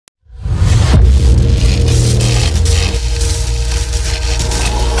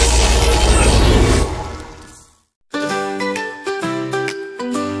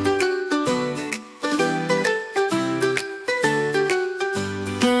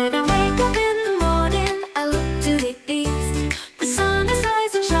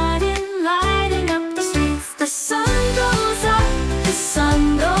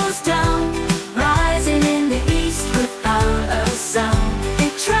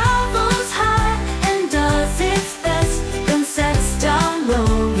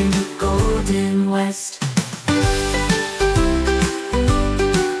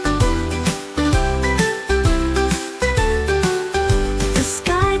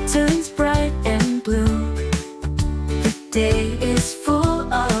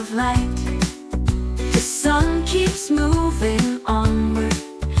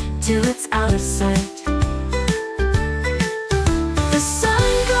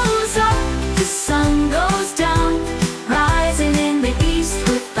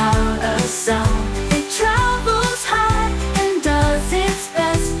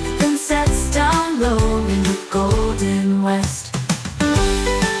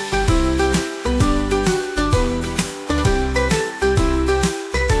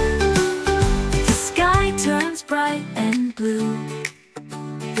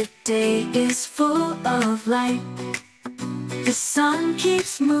sun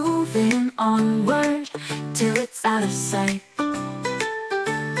keeps moving onward till it's out of sight.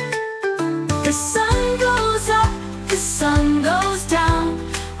 The sun goes up, the sun goes down,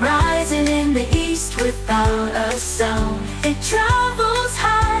 rising in the east without a sound. It travels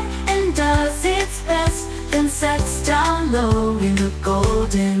high and does its best, then sets down low in the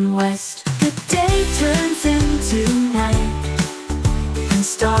golden west. The day turns into night, and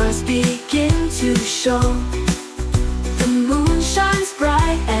stars begin to show. The moon shines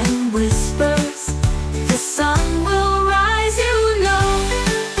bright and whispers, the sun will rise, you know.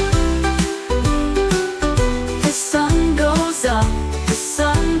 The sun goes up, the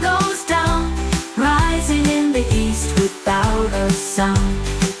sun goes down, rising in the east without a sound.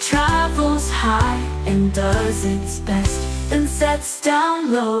 It travels high and does its best, then sets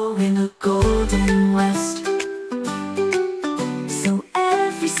down low in the golden west. So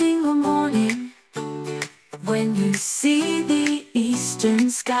every single morning, when you see the eastern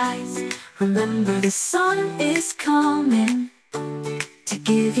skies, remember the sun is coming to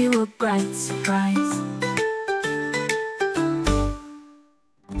give you a bright surprise.